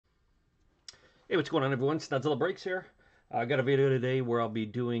Hey, what's going on, everyone? Snudzilla Breaks here. I got a video today where I'll be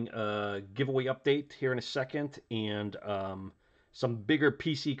doing a giveaway update here in a second and some bigger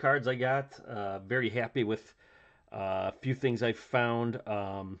PC cards I got. Very happy with a few things I found.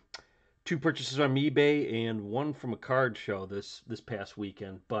 Two purchases on eBay and one from a card show this past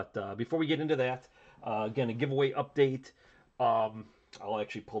weekend. But before we get into that, again, a giveaway update. Um, I'll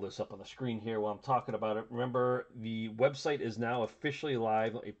actually pull this up on the screen here while I'm talking about it. Remember, the website is now officially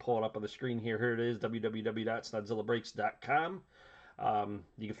live. Let me pull it up on the screen here. Here it is, www.snudzillabreaks.com.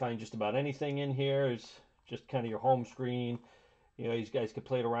 You can find just about anything in here. It's just kind of your home screen. You know, these guys can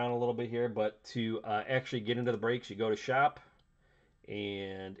play it around a little bit here, but to actually get into the breaks, you go to shop,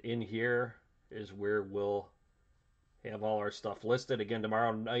 and in here is where we'll have all our stuff listed. Again,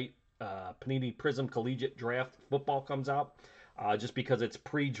 tomorrow night, Panini Prism Collegiate Draft Football comes out. Just because it's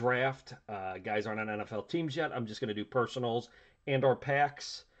pre-draft, guys aren't on NFL teams yet. I'm just going to do personals and or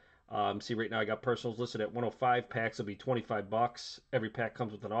packs. See, right now I got personals listed at 105. Packs will be 25 bucks. Every pack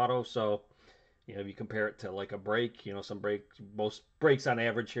comes with an auto, so you know if you compare it to like a break, you know most breaks on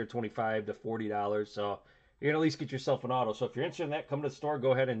average here 25 to $40. So you're gonna at least get yourself an auto. So if you're interested in that, come to the store.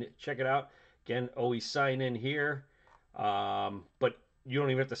 Go ahead and check it out. Again, always sign in here. But you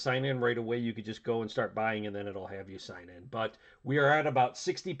don't even have to sign in right away. You could just go and start buying, and then it'll have you sign in. But we are at about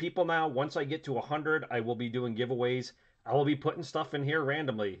 60 people now. Once I get to 100, I will be doing giveaways. I will be putting stuff in here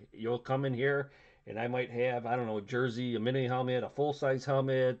randomly. You'll come in here, and I might have, I don't know, a jersey, a mini helmet, a full size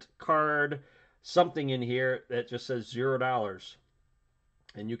helmet, card, something in here that just says $0,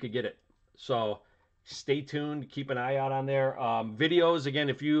 and you could get it. So stay tuned. Keep an eye out on there. Videos, again,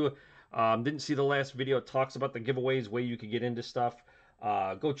 if you didn't see the last video, it talks about the giveaways, way you could get into stuff.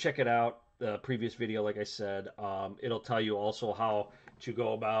 Go check it out. The previous video, like I said, it'll tell you also how to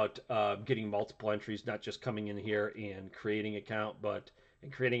go about getting multiple entries, not just coming in here and creating an account, but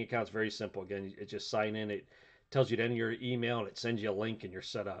and creating accounts very simple. Again, it just sign in. It tells you to enter your email and it sends you a link and you're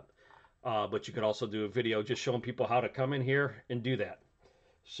set up. But you could also do a video just showing people how to come in here and do that.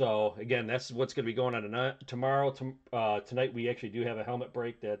 So again, that's what's going to be going on tonight. Tomorrow, tonight we actually do have a helmet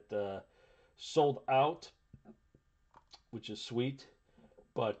break that sold out, which is sweet.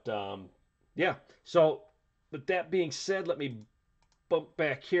 But yeah, so with that being said, let me bump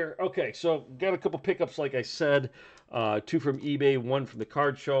back here. Okay, so got a couple pickups, like I said, two from eBay, one from the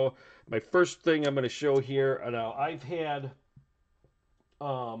card show. My first thing I'm going to show here. Now I've had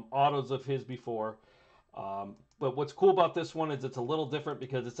autos of his before. But what's cool about this one is it's a little different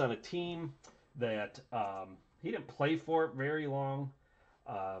because it's on a team that he didn't play for it very long.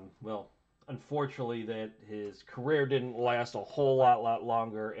 Well, unfortunately, that his career didn't last a whole lot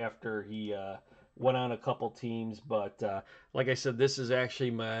longer after he went on a couple teams. But like I said, this is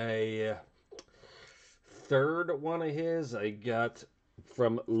actually my third one of his. I got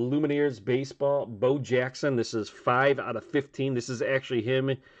from Lumineers Baseball, Bo Jackson. This is 5 out of 15. This is actually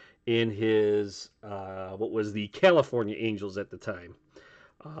him in his what was the California Angels at the time,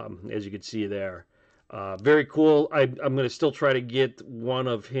 as you can see there. Very cool. I'm going to still try to get one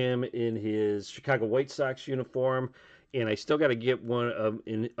of him in his Chicago White Sox uniform, and I still got to get one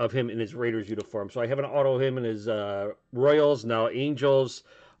of him in his Raiders uniform. So I have an auto of him in his Royals, now Angels.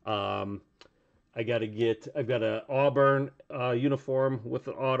 Um, I've got an Auburn uniform with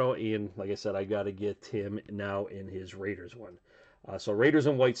an auto, and like I said, I got to get him now in his Raiders one. So Raiders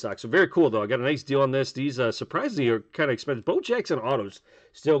and White Sox. So very cool though. I got a nice deal on this. These surprisingly are kind of expensive. Bo Jackson autos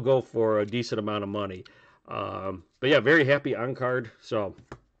still go for a decent amount of money. But yeah, very happy on card. So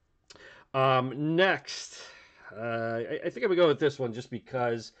next, I think I'm gonna go with this one just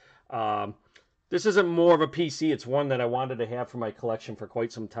because this isn't more of a PC. It's one that I wanted to have for my collection for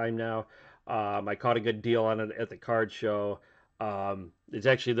quite some time now. I caught a good deal on it at the card show. It's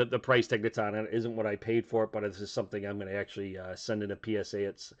actually the price tag that's on it isn't what I paid for it, but this is something I'm going to actually send in a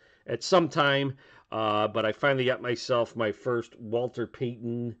PSA at some time. But I finally got myself my first Walter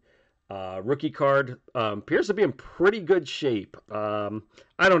Payton rookie card. Appears to be in pretty good shape. I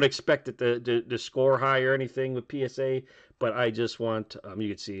don't expect it to score high or anything with PSA, but I just want you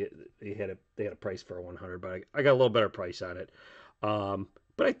can see it, they had a price for a 100, but I got a little better price on it.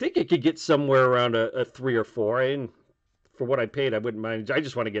 But I think it could get somewhere around a 3 or 4. And for what I paid, I wouldn't mind. I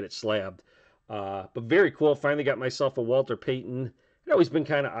just want to get it slabbed. But very cool. Finally got myself a Walter Payton. I'd always been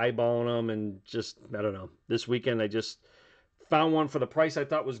kind of eyeballing them, and just, I don't know. This weekend, I just found one for the price I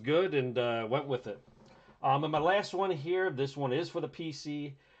thought was good and went with it. And my last one here, this one is for the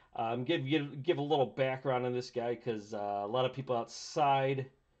PC. Give a little background on this guy because a lot of people outside,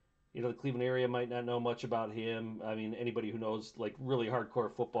 you know, the Cleveland area might not know much about him. I mean, anybody who knows, like, really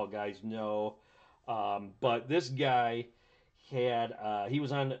hardcore football guys know. But this guy he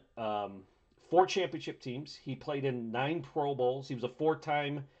was on 4 championship teams. He played in 9 Pro Bowls. He was a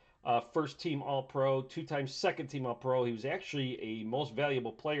 4-time first team All Pro, 2-time second team All Pro. He was actually a most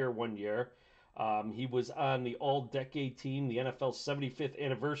valuable player one year. He was on the All Decade team, the NFL's 75th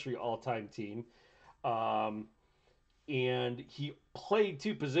anniversary all time team. Um, and he played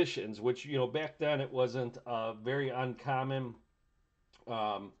 2 positions, which, back then it wasn't very uncommon.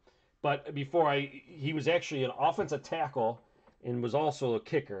 Um, but he was actually an offensive tackle and was also a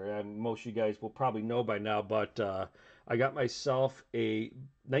kicker. And most of you guys will probably know by now, but I got myself a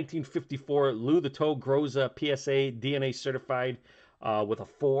 1954 Lou the Toe Groza PSA DNA certified with a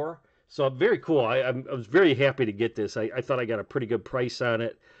 4. So very cool. I was very happy to get this. I thought I got a pretty good price on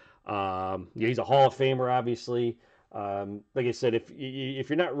it. Yeah, he's a Hall of Famer, obviously. Like I said, if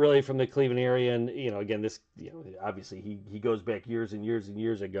you're not really from the Cleveland area, and again, this obviously he goes back years and years and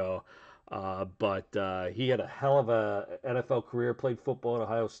years ago, but he had a hell of a NFL career. Played football at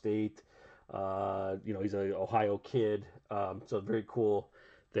Ohio State. He's an Ohio kid, so very cool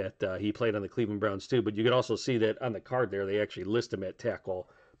that he played on the Cleveland Browns too. But you can also see that on the card there, they actually list him at tackle,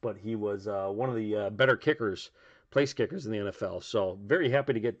 but he was one of the better kickers, place kickers in the NFL. So very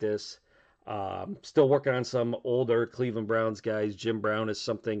happy to get this. Still working on some older Cleveland Browns guys. Jim Brown is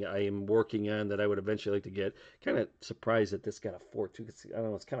something I am working on that I would eventually like to get. Kind of surprised that this got a 4 too. I don't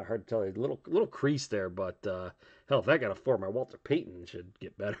know. It's kind of hard to tell. A little crease there, but hell, if that got a 4, my Walter Payton should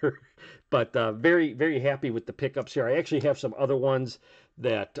get better. But very very happy with the pickups here. I actually have some other ones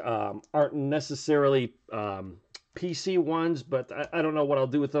that aren't necessarily PC ones, but I don't know what I'll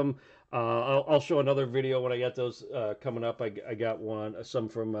do with them. I'll show another video when I get those coming up. I got some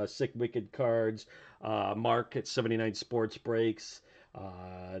from Sick Wicked Cards, Mark at 79 Sports Breaks,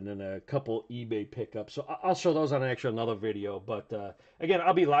 and then a couple eBay pickups. So I'll show those on actually another video. But again,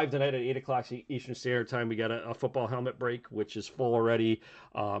 I'll be live tonight at 8 o'clock Eastern Standard Time. We got a football helmet break, which is full already.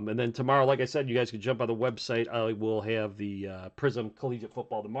 And then tomorrow, like I said, you guys can jump on the website. I will have the Prism Collegiate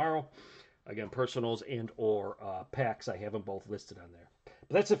Football tomorrow. Again, personals and or packs. I have them both listed on there.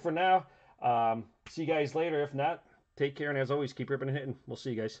 But that's it for now. See you guys later. If not, take care. And as always, keep ripping and hitting. We'll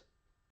see you guys.